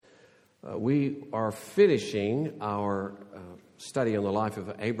We are finishing our study on the life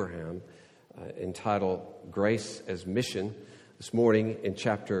of Abraham entitled Grace as Mission. This morning in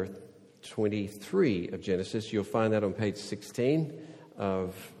chapter 23 of Genesis. You'll find that on page 16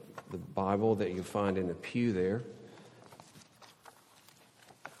 of the Bible that you'll find in the pew there.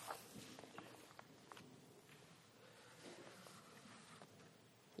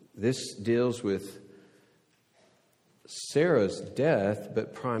 This deals with Sarah's death,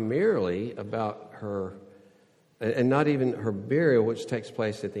 but primarily about her, and not even her burial, which takes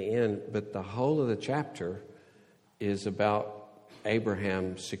place at the end, but the whole of the chapter is about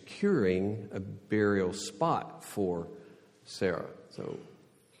Abraham securing a burial spot for Sarah. So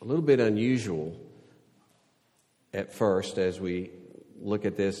a little bit unusual at first as we look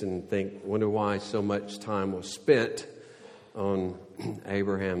at this and wonder why so much time was spent on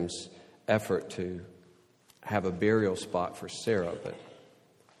Abraham's effort to have a burial spot for Sarah, but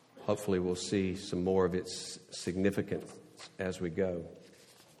hopefully we'll see some more of its significance as we go.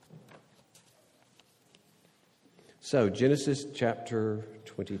 So, Genesis chapter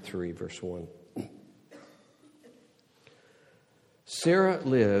 23, verse 1. Sarah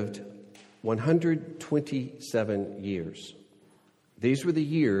lived 127 years. These were the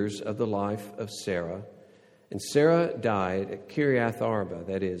years of the life of Sarah. And Sarah died at Kiriath Arba,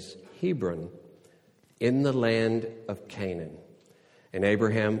 that is, Hebron, in the land of Canaan. And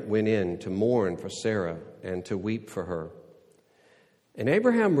Abraham went in to mourn for Sarah and to weep for her. And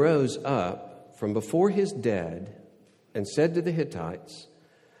Abraham rose up from before his dead and said to the Hittites,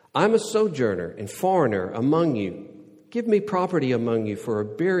 I'm a sojourner and foreigner among you. Give me property among you for a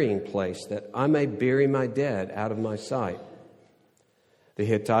burying place, that I may bury my dead out of my sight. The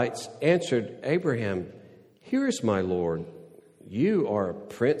Hittites answered Abraham, Here is my Lord. You are a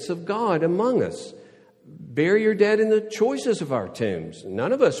prince of God among us. Bury your dead in the choicest of our tombs.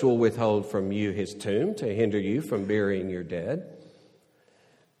 None of us will withhold from you his tomb to hinder you from burying your dead.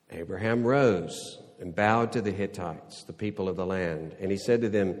 Abraham rose and bowed to the Hittites, the people of the land. And he said to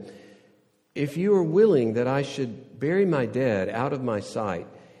them, If you are willing that I should bury my dead out of my sight,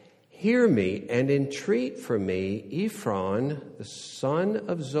 hear me and entreat for me Ephron, the son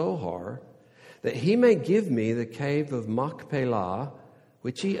of Zohar, that he may give me the cave of Machpelah,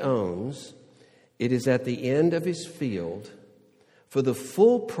 which he owns. It is at the end of his field. For the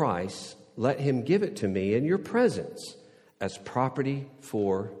full price, let him give it to me in your presence as property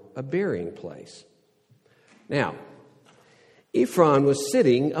for a burying place. Now, Ephron was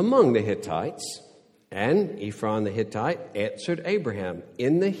sitting among the Hittites, and Ephron the Hittite answered Abraham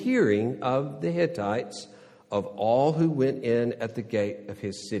in the hearing of the Hittites of all who went in at the gate of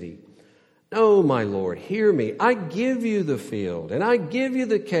his city. No, my Lord, hear me. I give you the field, and I give you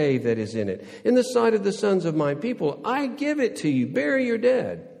the cave that is in it. In the sight of the sons of my people, I give it to you. Bury your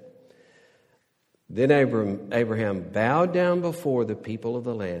dead. Then Abraham bowed down before the people of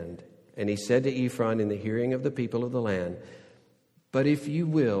the land, and he said to Ephron in the hearing of the people of the land, But if you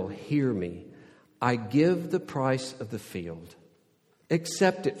will hear me, I give the price of the field.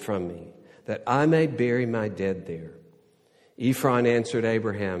 Accept it from me, that I may bury my dead there. Ephron answered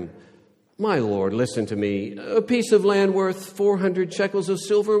Abraham, My Lord, listen to me. A piece of land worth 400 shekels of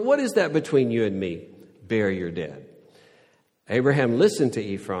silver, what is that between you and me? Bury your dead. Abraham listened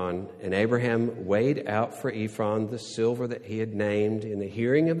to Ephron, and Abraham weighed out for Ephron the silver that he had named in the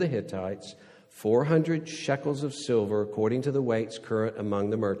hearing of the Hittites, 400 shekels of silver, according to the weights current among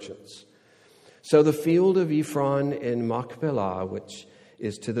the merchants. So the field of Ephron in Machpelah, which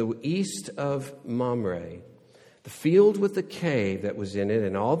is to the east of Mamre, the field with the cave that was in it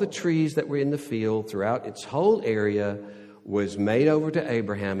and all the trees that were in the field throughout its whole area, was made over to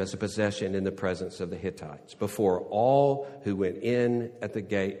Abraham as a possession in the presence of the Hittites, before all who went in at the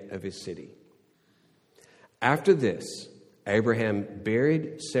gate of his city. After this, Abraham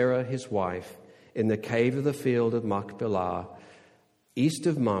buried Sarah his wife in the cave of the field of Machpelah, east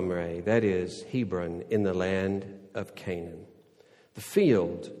of Mamre, that is, Hebron, in the land of Canaan. The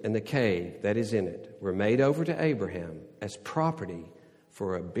field and the cave that is in it were made over to Abraham as property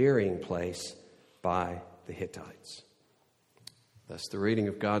for a burying place by the Hittites. That's the reading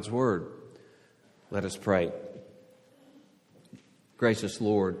of God's Word. Let us pray. Gracious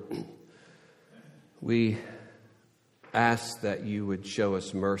Lord, we ask that you would show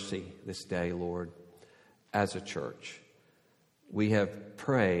us mercy this day, Lord, as a church. We have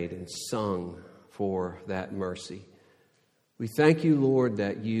prayed and sung for that mercy. We thank you, Lord,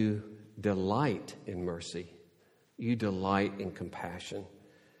 that you delight in mercy. You delight in compassion.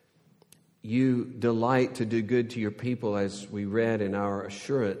 You delight to do good to your people, as we read in our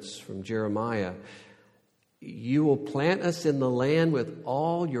assurance from Jeremiah. you will plant us in the land with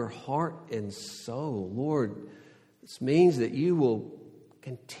all your heart and soul. Lord, this means that you will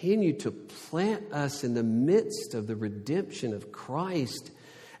continue to plant us in the midst of the redemption of Christ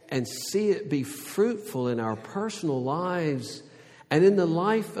and see it be fruitful in our personal lives and in the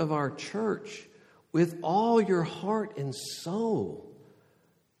life of our church with all your heart and soul.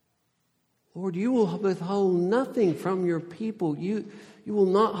 Lord, you will withhold nothing from your people. You will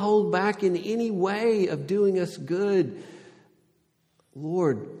not hold back in any way of doing us good.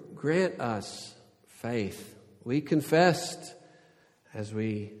 Lord, grant us faith. We confessed as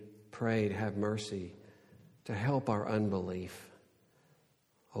we prayed, have mercy to help our unbelief.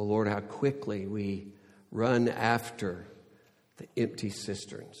 Oh Lord, how quickly we run after the empty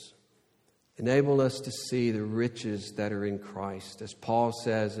cisterns. Enable us to see the riches that are in Christ. As Paul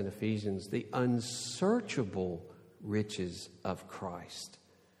says in Ephesians, the unsearchable riches of Christ.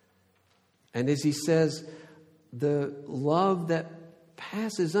 And as he says, the love that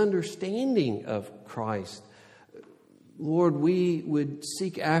passes understanding of Christ. Lord, we would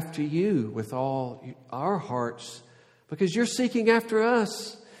seek after you with all our hearts because you're seeking after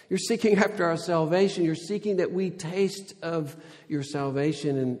us. You're seeking after our salvation. You're seeking that we taste of your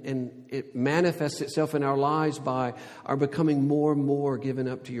salvation, and it manifests itself in our lives by our becoming more and more given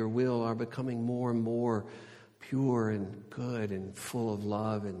up to your will, our becoming more and more pure and good and full of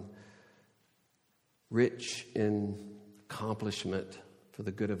love and rich in accomplishment for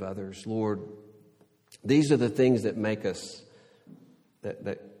the good of others. Lord, these are the things that make us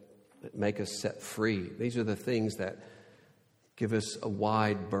that make us set free. These are the things that give us a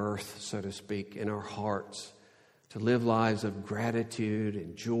wide berth, so to speak, in our hearts to live lives of gratitude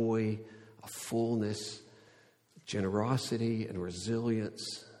and joy, of fullness, generosity and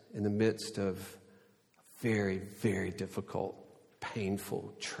resilience in the midst of a very, very difficult,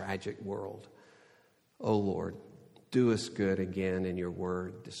 painful, tragic world. Oh Lord, do us good again in your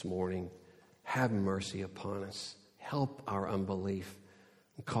word this morning. Have mercy upon us. Help our unbelief.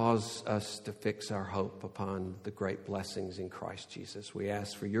 Cause us to fix our hope upon the great blessings in Christ Jesus. We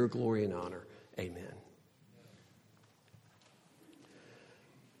ask for your glory and honor. Amen.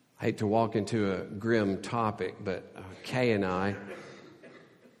 I hate to walk into a grim topic, but Kay and I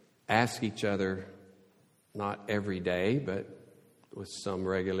ask each other, not every day, but with some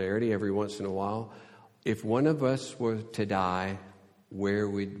regularity, every once in a while, if one of us were to die, where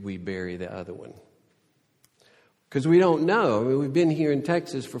would we bury the other one? Because we don't know. I mean, we've been here in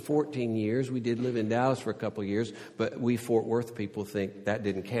Texas for 14 years. We did live in Dallas for a couple of years, but we Fort Worth people think that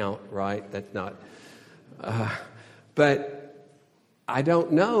didn't count, right? That's not. But I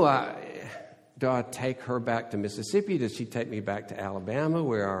don't know. Do I take her back to Mississippi? Does she take me back to Alabama,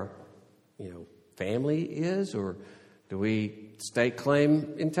 where our, family is, or do we stake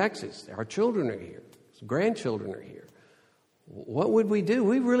claim in Texas? Our children are here. Grandchildren are here. What would we do?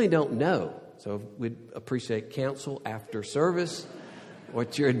 We really don't know. So we'd appreciate counsel after service,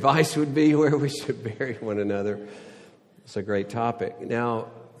 what your advice would be, where we should bury one another. It's a great topic. Now,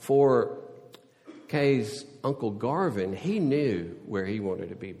 for Kay's Uncle Garvin, he knew where he wanted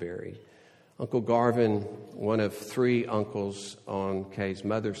to be buried. Uncle Garvin, one of three uncles on Kay's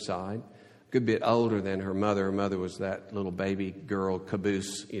mother's side, a good bit older than her mother. Her mother was that little baby girl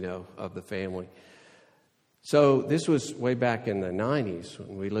caboose, of the family. So this was way back in the 90s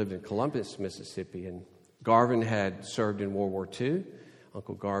when we lived in Columbus, Mississippi, and Garvin had served in World War II.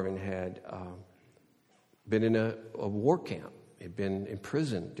 Uncle Garvin had been in a war camp. He'd been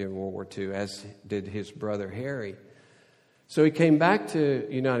imprisoned during World War II, as did his brother Harry. So he came back to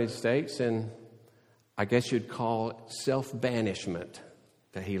the United States, and I guess you'd call it self-banishment,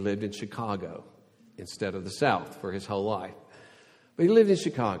 that he lived in Chicago instead of the South for his whole life. But he lived in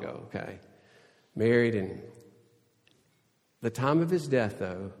Chicago, okay. Married, and the time of his death,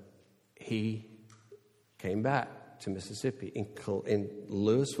 though, he came back to Mississippi, in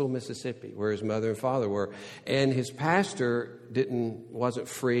Louisville, Mississippi, where his mother and father were. And his pastor wasn't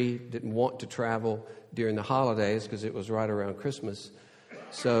free, didn't want to travel during the holidays because it was right around Christmas.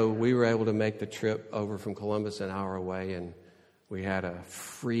 So we were able to make the trip over from Columbus, an hour away, and we had a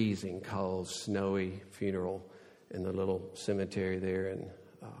freezing cold, snowy funeral in the little cemetery there in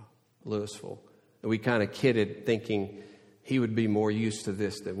Louisville. And we kind of kidded, thinking he would be more used to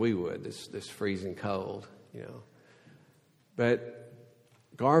this than we would, this freezing cold, But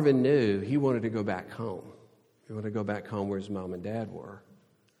Garvin knew he wanted to go back home. He wanted to go back home where his mom and dad were.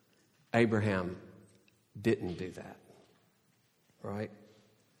 Abraham didn't do that, right?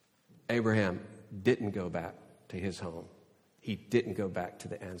 Abraham didn't go back to his home. He didn't go back to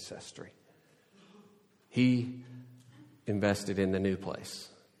the ancestry. He invested in the new place.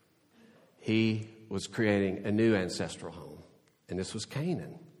 He was creating a new ancestral home, and this was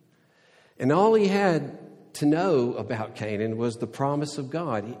Canaan. And all he had to know about Canaan was the promise of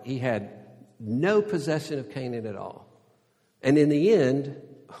God. He had no possession of Canaan at all. And in the end,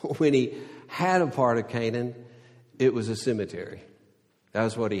 when he had a part of Canaan, it was a cemetery. That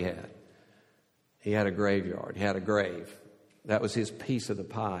was what he had. He had a graveyard. He had a grave. That was his piece of the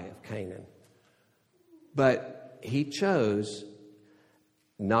pie of Canaan. But he chose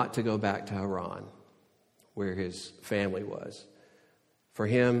not to go back to Haran, where his family was. For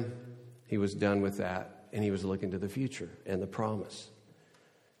him, he was done with that, and he was looking to the future and the promise.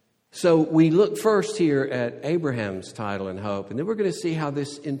 So we look first here at Abraham's title and hope, and then we're going to see how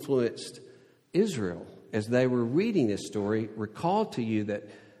this influenced Israel. As they were reading this story, recall to you that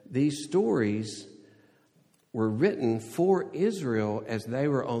these stories were written for Israel as they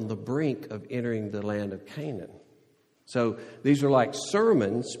were on the brink of entering the land of Canaan. So these are like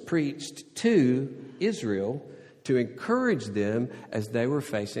sermons preached to Israel to encourage them as they were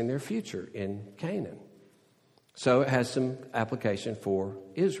facing their future in Canaan. So it has some application for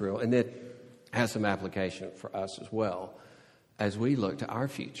Israel, and it has some application for us as well as we look to our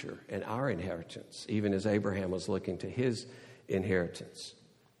future and our inheritance, even as Abraham was looking to his inheritance.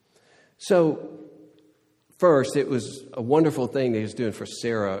 So first, it was a wonderful thing that he was doing for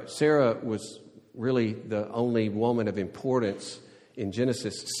Sarah. Sarah was really the only woman of importance in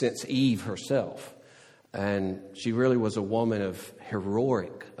Genesis since Eve herself. And she really was a woman of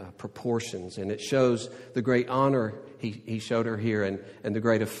heroic proportions. And it shows the great honor he showed her here and the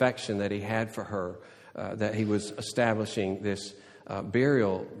great affection that he had for her, that he was establishing this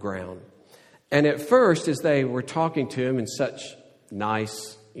burial ground. And at first, as they were talking to him in such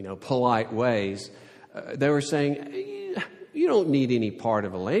nice, polite ways, they were saying, you don't need any part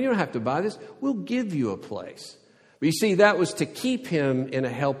of a land. You don't have to buy this. We'll give you a place. But you see, that was to keep him in a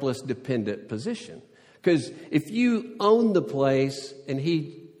helpless, dependent position. Because if you own the place and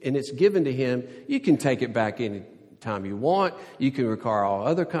it's given to him, you can take it back any time you want. You can require all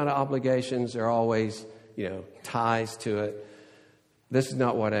other kind of obligations. There are always, ties to it. This is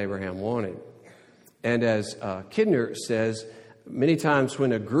not what Abraham wanted. And as Kidner says, many times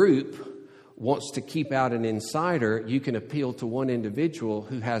when a group wants to keep out an insider, you can appeal to one individual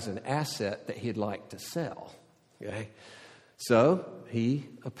who has an asset that he'd like to sell. Okay? So he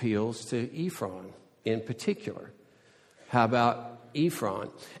appeals to Ephron in particular. How about Ephron?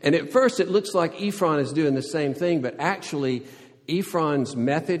 And at first it looks like Ephron is doing the same thing, but actually Ephron's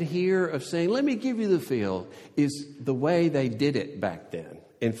method here of saying, let me give you the field, is the way they did it back then.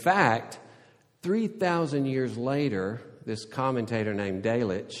 In fact, 3,000 years later, this commentator named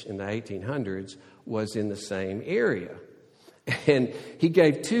Delitzsch in the 1800s was in the same area. And he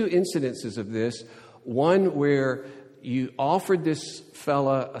gave two incidences of this. One where you offered this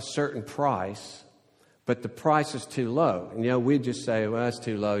fella a certain price, but the price is too low. And, we'd just say, well, that's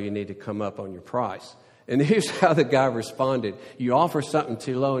too low. You need to come up on your price. And here's how the guy responded. You offer something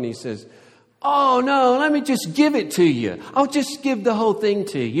too low, and he says, oh, no, let me just give it to you. I'll just give the whole thing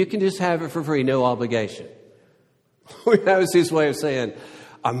to you. You can just have it for free, no obligation. That was his way of saying,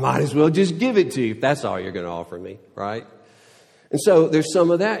 I might as well just give it to you if that's all you're going to offer me, right? And so there's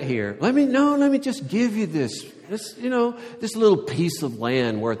some of that here. Let me just give you this little piece of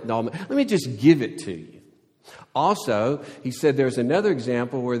land worth no money. Let me just give it to you. Also, he said there's another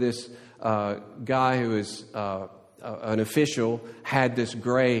example where this guy who is an official had this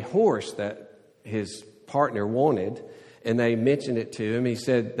gray horse that his partner wanted, and they mentioned it to him. He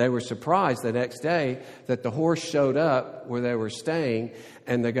said they were surprised the next day that the horse showed up where they were staying,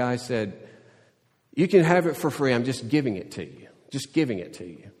 and the guy said, you can have it for free. I'm just giving it to you. Just giving it to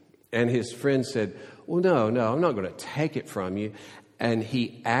you. And his friend said, well, no, I'm not going to take it from you. And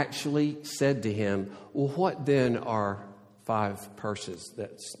he actually said to him, well, what then are 5 purses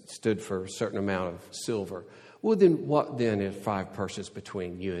that stood for a certain amount of silver? Well, then what then is 5 purses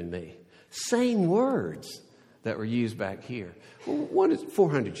between you and me? Same words that were used back here. Well, what is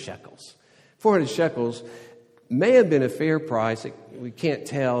 400 shekels? 400 shekels may have been a fair price. We can't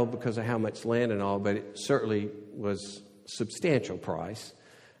tell because of how much land and all, but it certainly was a substantial price.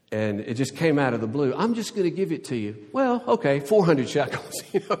 And it just came out of the blue. I'm just going to give it to you. Well, okay, 400 shekels.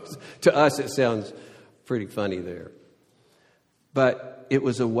 To us, it sounds pretty funny there. But it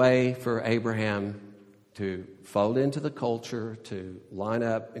was a way for Abraham to fold into the culture, to line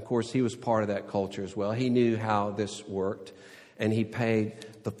up. Of course, he was part of that culture as well. He knew how this worked, and he paid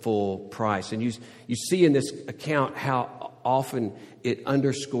the full price. And you see in this account how often it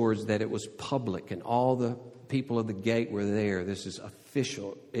underscores that it was public, and all the people of the gate were there. This is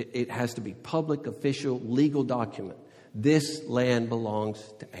official. It has to be public, official, legal document. This land belongs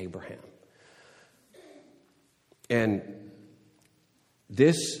to Abraham. And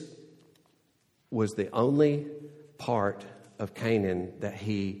this was the only part of Canaan that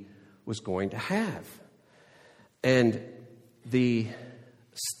he was going to have. And the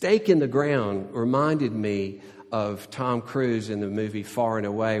stake in the ground reminded me of Tom Cruise in the movie Far and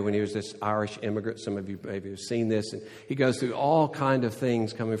Away when he was this Irish immigrant. Some of you maybe have seen this. And he goes through all kind of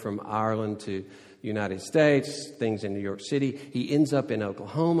things coming from Ireland to the United States, things in New York City. He ends up in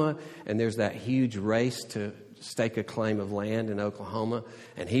Oklahoma, and there's that huge race to stake a claim of land in Oklahoma.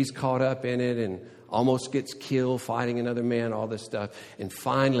 And he's caught up in it and almost gets killed fighting another man, all this stuff. And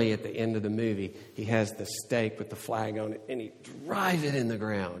finally, at the end of the movie, he has the stake with the flag on it, and he drives it in the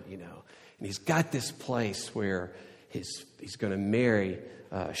ground, you know. And he's got this place where he's going to marry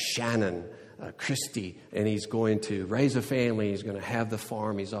Shannon Christie, and he's going to raise a family. He's going to have the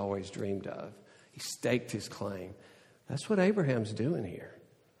farm he's always dreamed of. He staked his claim. That's what Abraham's doing here.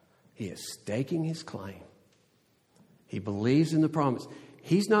 He is staking his claim. He believes in the promise.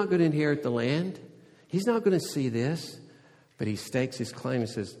 He's not going to inherit the land. He's not going to see this, but he stakes his claim and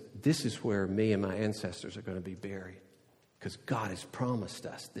says, this is where me and my ancestors are going to be buried because God has promised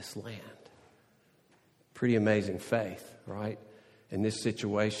us this land. Pretty amazing faith, right? In this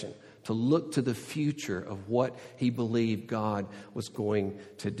situation, to look to the future of what he believed God was going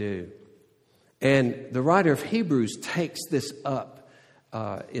to do. And the writer of Hebrews takes this up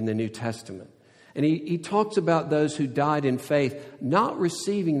in the New Testament. And he talks about those who died in faith not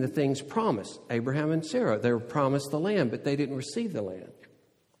receiving the things promised. Abraham and Sarah, they were promised the land, but they didn't receive the land.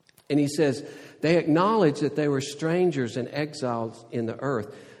 And he says, they acknowledged that they were strangers and exiles in the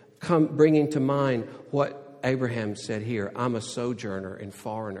earth, bringing to mind what Abraham said here, I'm a sojourner and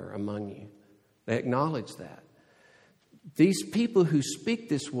foreigner among you. They acknowledge that. These people who speak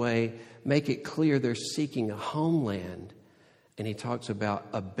this way make it clear they're seeking a homeland. And he talks about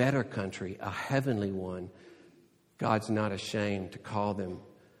a better country, a heavenly one. God's not ashamed to call them,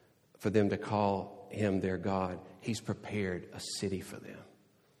 for them to call him their God. He's prepared a city for them,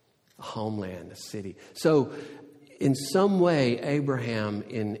 a homeland, a city. So in some way, Abraham,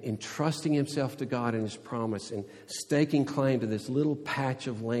 in entrusting himself to God and his promise and staking claim to this little patch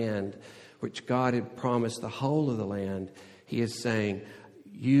of land, which God had promised the whole of the land, he is saying,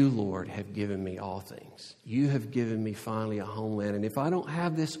 you, Lord, have given me all things. You have given me finally a homeland. And if I don't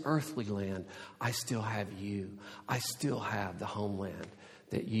have this earthly land, I still have you. I still have the homeland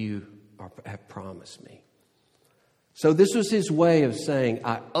that you have promised me. So this was his way of saying,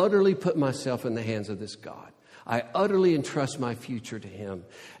 I utterly put myself in the hands of this God. I utterly entrust my future to him.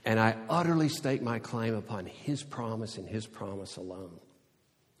 And I utterly stake my claim upon his promise and his promise alone.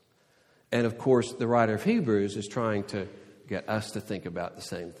 And of course, the writer of Hebrews is trying to get us to think about the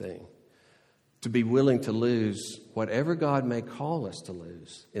same thing. To be willing to lose whatever God may call us to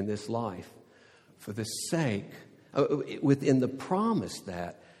lose in this life for the sake, within the promise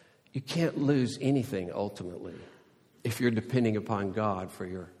that you can't lose anything ultimately if you're depending upon God for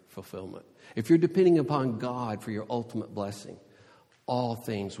your fulfillment. If you're depending upon God for your ultimate blessing, all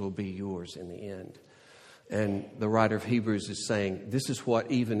things will be yours in the end. And the writer of Hebrews is saying this is what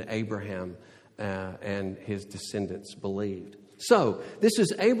even Abraham and his descendants believed. So this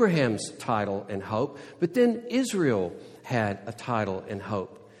is Abraham's title and hope, but then Israel had a title and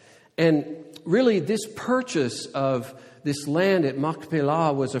hope. And really this purchase of this land at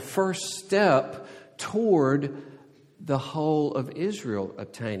Machpelah was a first step toward the whole of Israel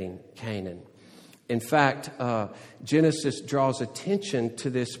obtaining Canaan. In fact, Genesis draws attention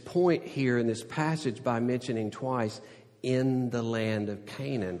to this point here in this passage by mentioning twice in the land of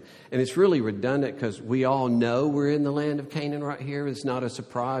Canaan. And it's really redundant because we all know we're in the land of Canaan right here. It's not a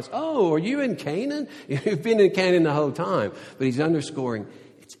surprise. Oh, are you in Canaan? You've been in Canaan the whole time. But he's underscoring,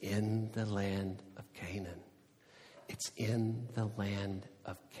 it's in the land of Canaan. It's in the land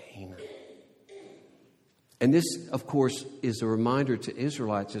of Canaan. And this, of course, is a reminder to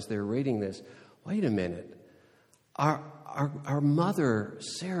Israelites as they're reading this. Wait a minute. Our mother,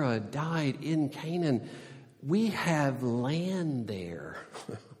 Sarah, died in Canaan. We have land there.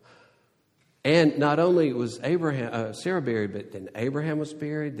 And not only was Sarah buried, but then Abraham was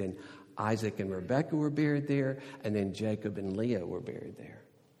buried, then Isaac and Rebekah were buried there, and then Jacob and Leah were buried there.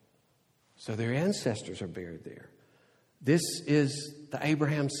 So their ancestors are buried there. This is the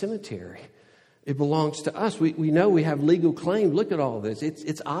Abraham cemetery. It belongs to us. We know we have legal claim. Look at all this.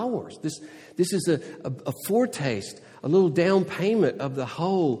 It's ours. This is a foretaste, a little down payment of the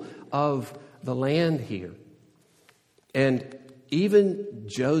whole of the land here. And even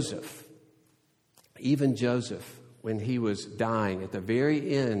Joseph, when he was dying at the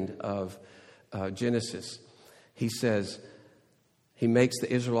very end of Genesis, he says, he makes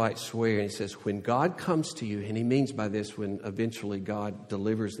the Israelites swear, and he says, when God comes to you, and he means by this when eventually God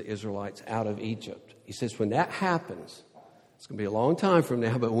delivers the Israelites out of Egypt. He says, when that happens, it's going to be a long time from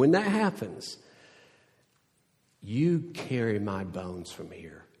now, but when that happens, you carry my bones from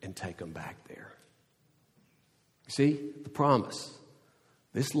here and take them back there. See, the promise.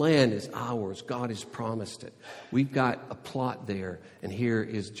 This land is ours. God has promised it. We've got a plot there, and here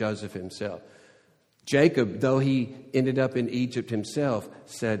is Joseph himself. Jacob, though he ended up in Egypt himself,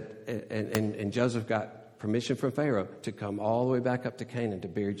 said, and Joseph got permission from Pharaoh to come all the way back up to Canaan to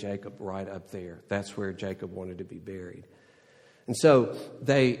bury Jacob right up there. That's where Jacob wanted to be buried. And so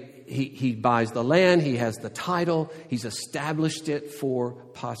he buys the land, he has the title, he's established it for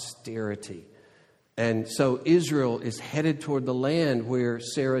posterity. And so Israel is headed toward the land where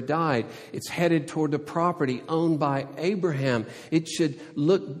Sarah died. It's headed toward the property owned by Abraham. It should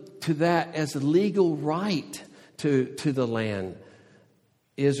look to that as a legal right to the land.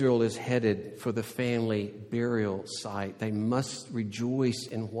 Israel is headed for the family burial site. They must rejoice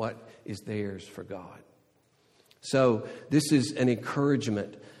in what is theirs for God. So this is an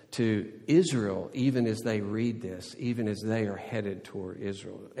encouragement to Israel, even as they read this, even as they are headed toward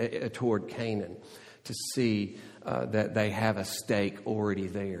toward Canaan, to see that they have a stake already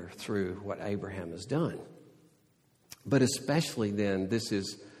there through what Abraham has done. But especially then, this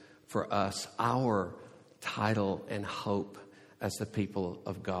is for us our title and hope as the people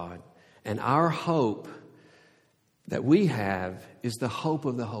of God. And our hope that we have is the hope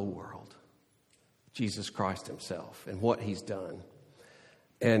of the whole world, Jesus Christ himself and what he's done.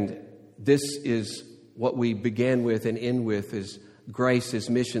 And this is what we began with and end with is grace is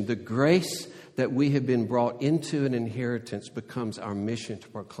mission. The grace that we have been brought into an inheritance becomes our mission to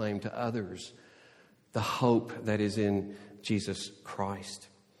proclaim to others the hope that is in Jesus Christ.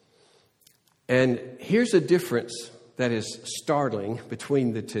 And here's a difference that is startling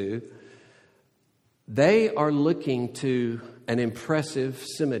between the two. They are looking to an impressive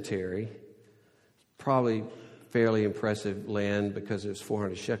cemetery, probably fairly impressive land because it was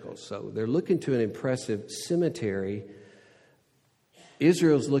 400 shekels. So they're looking to an impressive cemetery.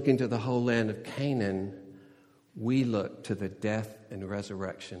 Israel's looking to the whole land of Canaan. We look to the death and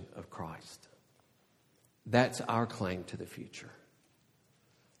resurrection of Christ. That's our claim to the future.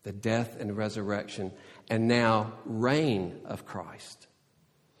 The death and resurrection and now reign of Christ.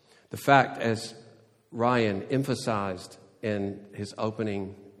 The fact, as Ryan emphasized in his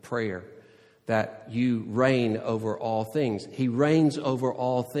opening prayer, that you reign over all things. He reigns over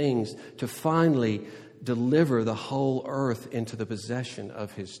all things to finally deliver the whole earth into the possession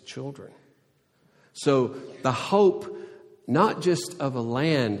of his children. So the hope not just of a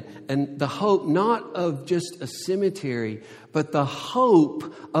land, and the hope not of just a cemetery, but the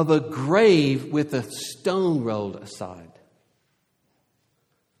hope of a grave with a stone rolled aside.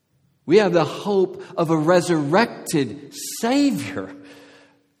 We have the hope of a resurrected Savior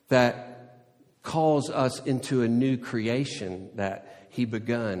that calls us into a new creation that he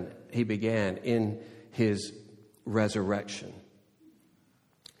began in his resurrection.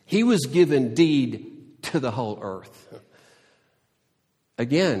 He was given deed to the whole earth.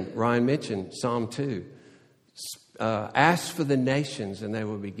 Again, Ryan mentioned Psalm 2. Ask for the nations and they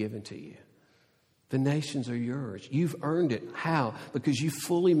will be given to you. The nations are yours. You've earned it. How? Because you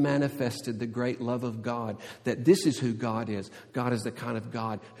fully manifested the great love of God, that this is who God is. God is the kind of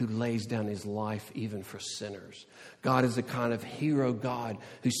God who lays down his life even for sinners. God is the kind of hero God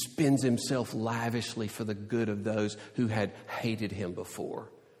who spends himself lavishly for the good of those who had hated him before.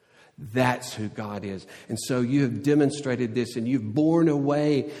 That's who God is. And so you have demonstrated this and you've borne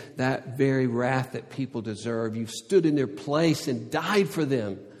away that very wrath that people deserve. You've stood in their place and died for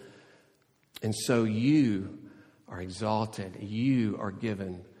them. And so you are exalted. You are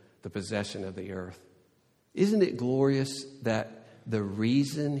given the possession of the earth. Isn't it glorious that the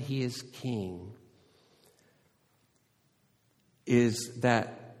reason he is king is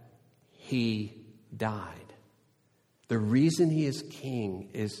that he died? The reason he is king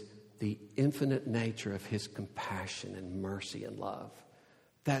is the infinite nature of his compassion and mercy and love.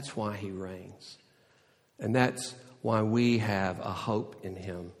 That's why he reigns. And that's why we have a hope in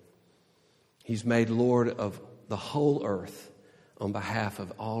him. He's made Lord of the whole earth on behalf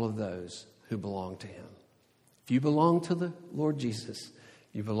of all of those who belong to him. If you belong to the Lord Jesus,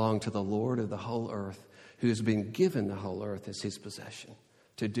 you belong to the Lord of the whole earth, who has been given the whole earth as his possession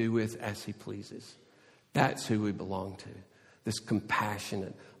to do with as he pleases. That's who we belong to. This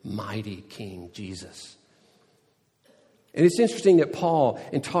compassionate, mighty King, Jesus. And it's interesting that Paul,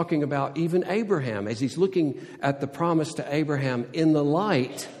 in talking about even Abraham, as he's looking at the promise to Abraham in the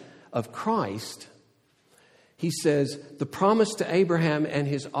light of Christ, he says, the promise to Abraham and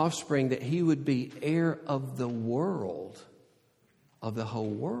his offspring that he would be heir of the world, of the whole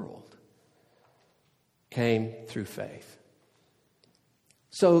world, came through faith.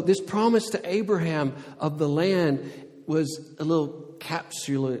 So this promise to Abraham of the land was a little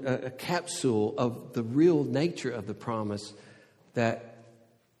capsule of the real nature of the promise that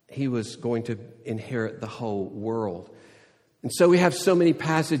he was going to inherit the whole world. And so we have so many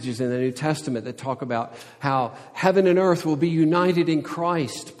passages in the New Testament that talk about how heaven and earth will be united in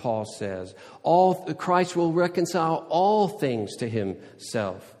Christ, Paul says. Christ will reconcile all things to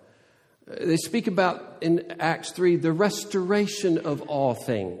himself. They speak about, in Acts 3, the restoration of all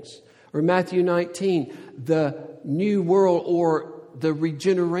things. Or Matthew 19, the new world or the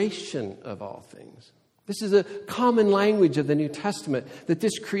regeneration of all things. This is a common language of the New Testament, that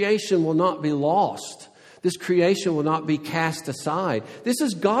this creation will not be lost. This creation will not be cast aside. This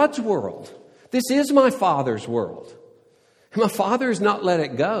is God's world. This is my Father's world. My Father has not let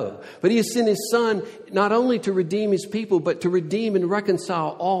it go, but He has sent His Son not only to redeem His people, but to redeem and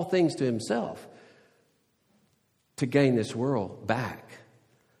reconcile all things to Himself, to gain this world back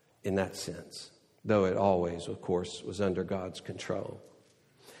in that sense, though it always, of course, was under God's control.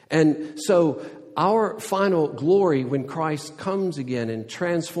 And so our final glory when Christ comes again and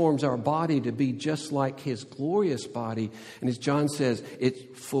transforms our body to be just like His glorious body, and as John says,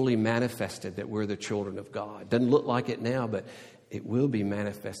 it's fully manifested that we're the children of God. Doesn't look like it now, but it will be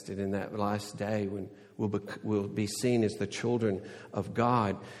manifested in that last day when we'll be seen as the children of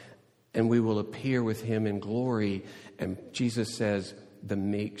God, and we will appear with Him in glory. And Jesus says, the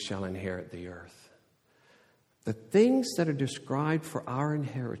meek shall inherit the earth. The things that are described for our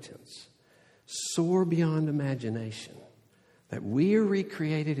inheritance soar beyond imagination. That we are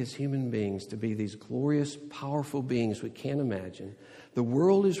recreated as human beings to be these glorious, powerful beings we can't imagine. The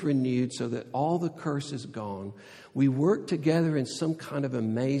world is renewed so that all the curse is gone. We work together in some kind of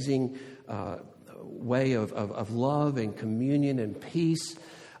amazing way of love and communion and peace,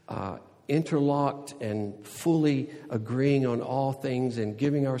 interlocked and fully agreeing on all things and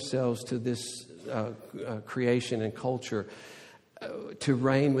giving ourselves to this creation and culture to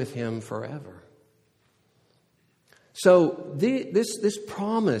reign with Him forever. So this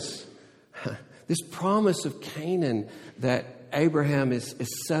promise of Canaan that Abraham is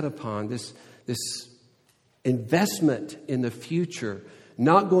set upon, this investment in the future,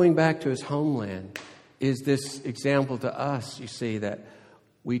 not going back to his homeland, is this example to us, you see, that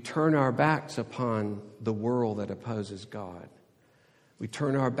we turn our backs upon the world that opposes God. We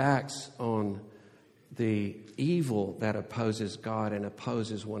turn our backs on the evil that opposes God and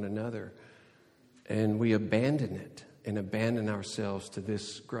opposes one another. And we abandon it and abandon ourselves to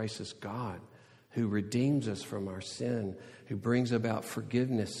this gracious God who redeems us from our sin, who brings about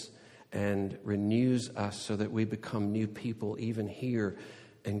forgiveness and renews us so that we become new people even here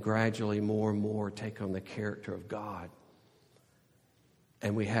and gradually more and more take on the character of God.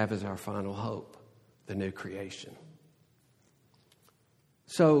 And we have as our final hope the new creation.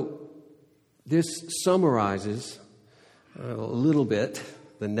 So this summarizes a little bit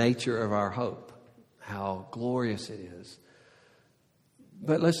the nature of our hope, how glorious it is.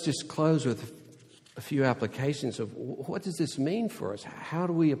 But let's just close with a few applications of what does this mean for us? How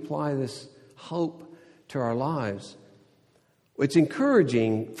do we apply this hope to our lives? It's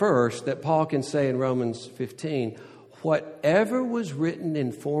encouraging, first, that Paul can say in Romans 15, whatever was written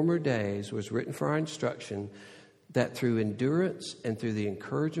in former days was written for our instruction, that through endurance and through the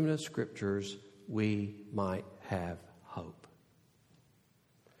encouragement of Scriptures, we might have hope.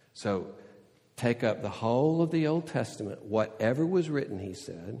 So, take up the whole of the Old Testament. Whatever was written, he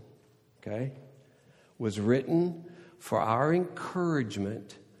said, okay, was written for our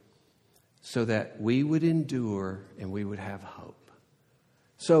encouragement so that we would endure and we would have hope.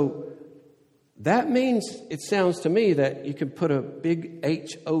 So, that means, it sounds to me, that you can put a big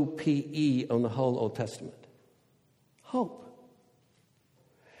H-O-P-E on the whole Old Testament. Hope.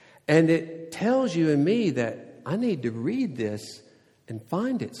 And it tells you and me that I need to read this and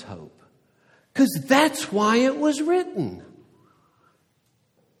find its hope. Because that's why it was written.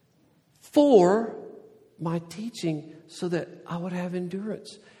 For my teaching, so that I would have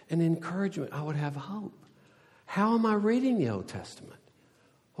endurance and encouragement. I would have hope. How am I reading the Old Testament?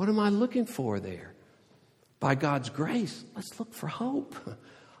 What am I looking for there? By God's grace, let's look for hope.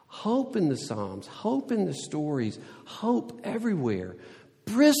 Hope in the Psalms, hope in the stories, hope everywhere,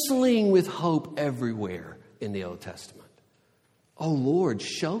 bristling with hope everywhere in the Old Testament. Oh Lord,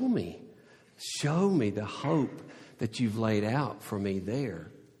 show me the hope that you've laid out for me there.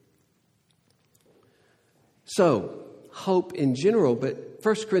 So, hope in general, but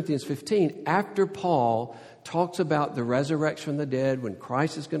 1 Corinthians 15, after Paul talks about the resurrection from the dead, when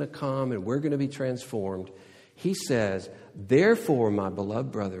Christ is going to come and we're going to be transformed, he says, therefore, my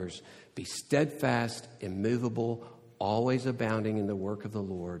beloved brothers, be steadfast, immovable, always abounding in the work of the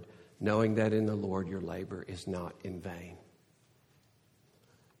Lord, knowing that in the Lord your labor is not in vain.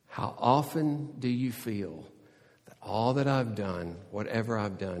 How often do you feel that all that I've done, whatever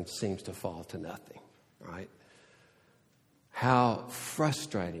I've done, seems to fall to nothing, right? How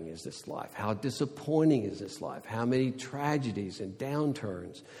frustrating is this life? How disappointing is this life? How many tragedies and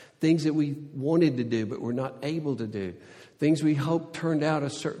downturns, things that we wanted to do but were not able to do, things we hoped turned out a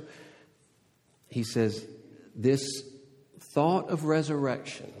certain... He says, this thought of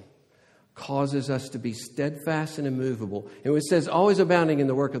resurrection causes us to be steadfast and immovable. And when it says always abounding in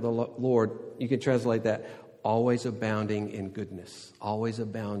the work of the Lord, you can translate that always abounding in goodness, always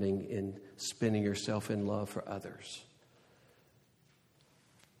abounding in spending yourself in love for others.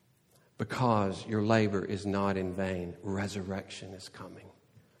 Because your labor is not in vain. Resurrection is coming.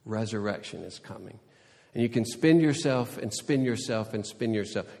 Resurrection is coming. And you can spend yourself and spend yourself and spend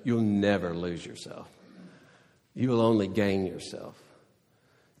yourself. You'll never lose yourself. You will only gain yourself.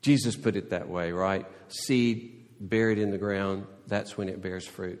 Jesus put it that way, right? Seed buried in the ground, that's when it bears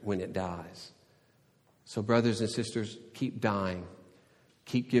fruit, when it dies. So brothers and sisters, keep dying.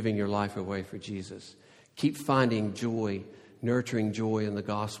 Keep giving your life away for Jesus. Keep finding joy, nurturing joy in the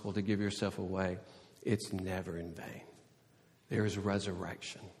gospel to give yourself away. It's never in vain. There is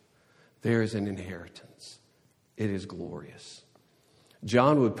resurrection. There is an inheritance. It is glorious.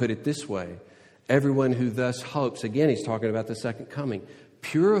 John would put it this way. Everyone who thus hopes, again, he's talking about the second coming,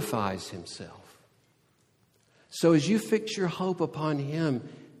 purifies himself. So as you fix your hope upon him,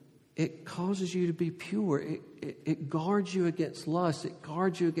 it causes you to be pure. It guards you against lust. It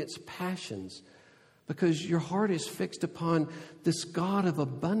guards you against passions. Because your heart is fixed upon this God of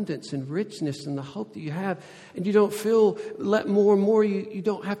abundance and richness and the hope that you have. And you don't feel, let more and more, you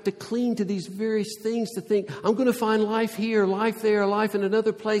don't have to cling to these various things to think, I'm going to find life here, life there, life in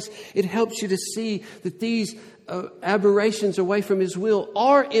another place. It helps you to see that these aberrations away from his will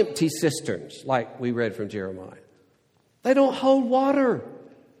are empty cisterns, like we read from Jeremiah. They don't hold water.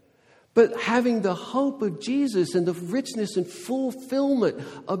 But having the hope of Jesus and the richness and fulfillment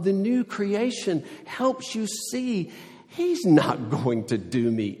of the new creation helps you see he's not going to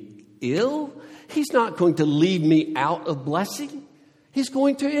do me ill. He's not going to leave me out of blessing. He's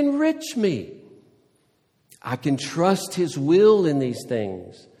going to enrich me. I can trust his will in these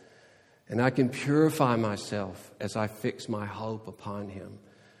things. And I can purify myself as I fix my hope upon him.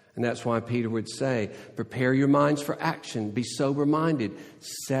 And that's why Peter would say, prepare your minds for action. Be sober-minded.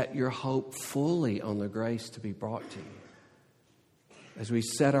 Set your hope fully on the grace to be brought to you. As we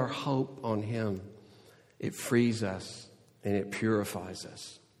set our hope on him, it frees us and it purifies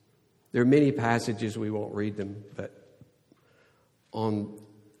us. There are many passages, we won't read them, but on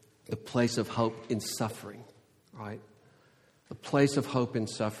the place of hope in suffering, right? The place of hope in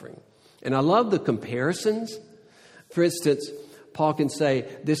suffering. And I love the comparisons. For instance, Paul can say,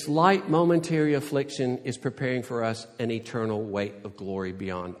 this light momentary affliction is preparing for us an eternal weight of glory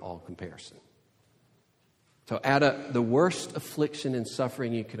beyond all comparison. So add up the worst affliction and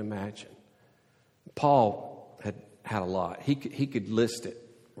suffering you can imagine. Paul had a lot. He could list it,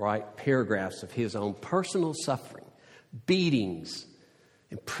 right? Paragraphs of his own personal suffering, beatings,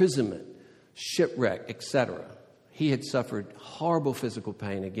 imprisonment, shipwreck, etc. He had suffered horrible physical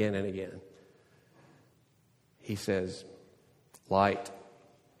pain again and again. He says, light,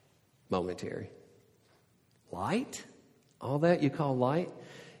 momentary. Light? All that you call light?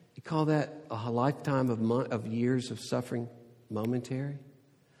 You call that a lifetime of years of suffering momentary?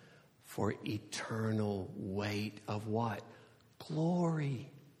 For eternal weight of what? Glory.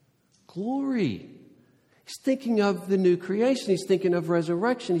 Glory. He's thinking of the new creation. He's thinking of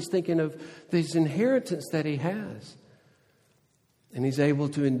resurrection. He's thinking of this inheritance that he has. And he's able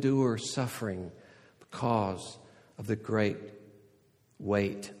to endure suffering because of the great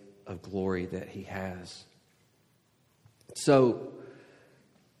weight of glory that he has. So,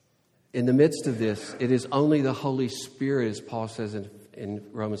 in the midst of this, it is only the Holy Spirit, as Paul says in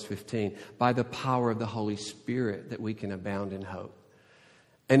Romans 15, by the power of the Holy Spirit that we can abound in hope.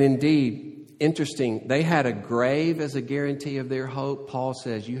 And indeed, interesting, they had a grave as a guarantee of their hope. Paul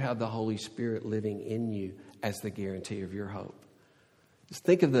says you have the Holy Spirit living in you as the guarantee of your hope. Just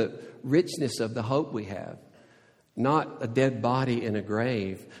think of the richness of the hope we have. Not a dead body in a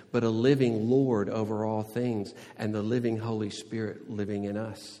grave, but a living Lord over all things, and the living Holy Spirit living in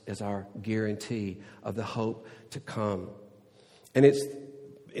us as our guarantee of the hope to come. And it's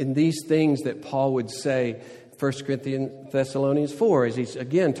in these things that Paul would say, 1 Thessalonians 4, as he's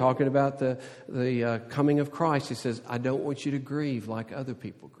again talking about the coming of Christ, he says, I don't want you to grieve like other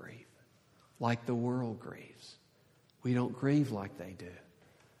people grieve, like the world grieves. We don't grieve like they do.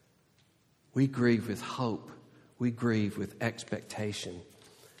 We grieve with hope. We grieve with expectation.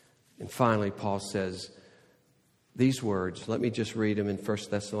 And finally, Paul says these words. Let me just read them in 1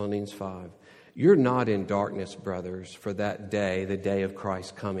 Thessalonians 5. You're not in darkness, brothers, for that day, the day of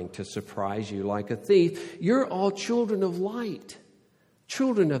Christ's coming, to surprise you like a thief. You're all children of light,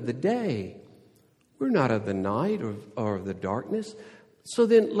 children of the day. We're not of the night or of the darkness. So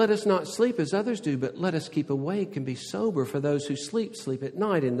then let us not sleep as others do, but let us keep awake and be sober. For those who sleep, sleep at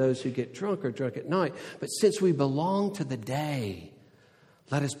night, and those who get drunk are drunk at night. But since we belong to the day,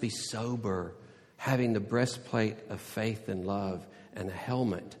 let us be sober, having the breastplate of faith and love and a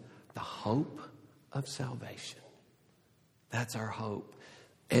helmet, the hope of salvation. That's our hope.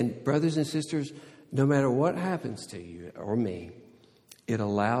 And brothers and sisters, no matter what happens to you or me, it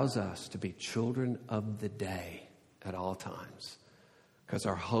allows us to be children of the day at all times, because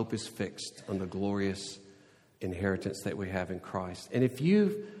our hope is fixed on the glorious inheritance that we have in Christ. And if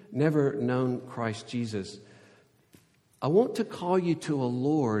you've never known Christ Jesus, I want to call you to a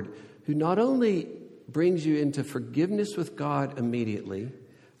Lord who not only brings you into forgiveness with God immediately,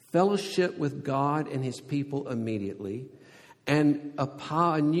 fellowship with God and His people immediately, and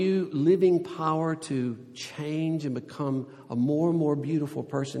a new living power to change and become a more and more beautiful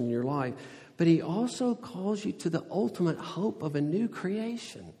person in your life, but He also calls you to the ultimate hope of a new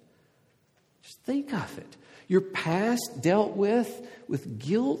creation. Just think of it. Your past dealt with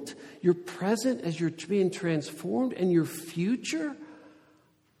guilt, your present as you're being transformed, and your future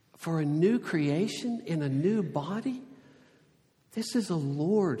for a new creation in a new body. This is a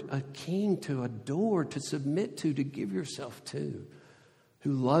Lord, a King to adore, to submit to give yourself to,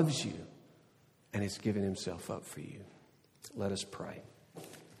 who loves you and has given Himself up for you. Let us pray.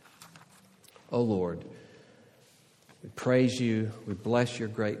 Oh Lord, we praise You, we bless Your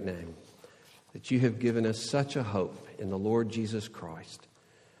great name, that You have given us such a hope in the Lord Jesus Christ.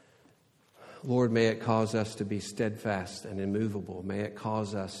 Lord, may it cause us to be steadfast and immovable. May it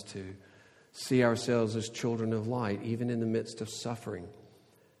cause us to see ourselves as children of light, even in the midst of suffering.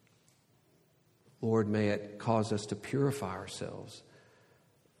 Lord, may it cause us to purify ourselves.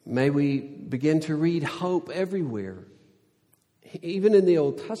 May we begin to read hope everywhere. Even in the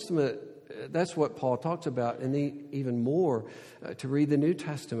Old Testament, that's what Paul talks about, and even more, to read the New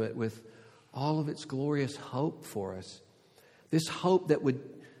Testament with all of its glorious hope for us. This hope that would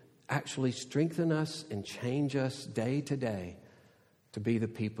actually strengthen us and change us day to day to be the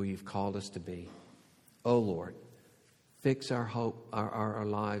people You've called us to be. Oh Lord, fix our hope, our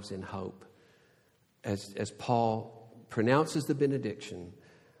lives in hope. As Paul pronounces the benediction,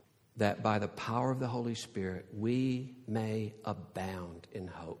 that by the power of the Holy Spirit, we may abound in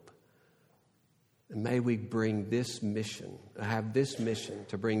hope. And may we bring this mission, have this mission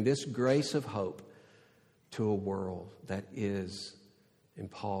to bring this grace of hope to a world that is, in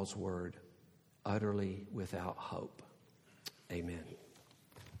Paul's word, utterly without hope. Amen.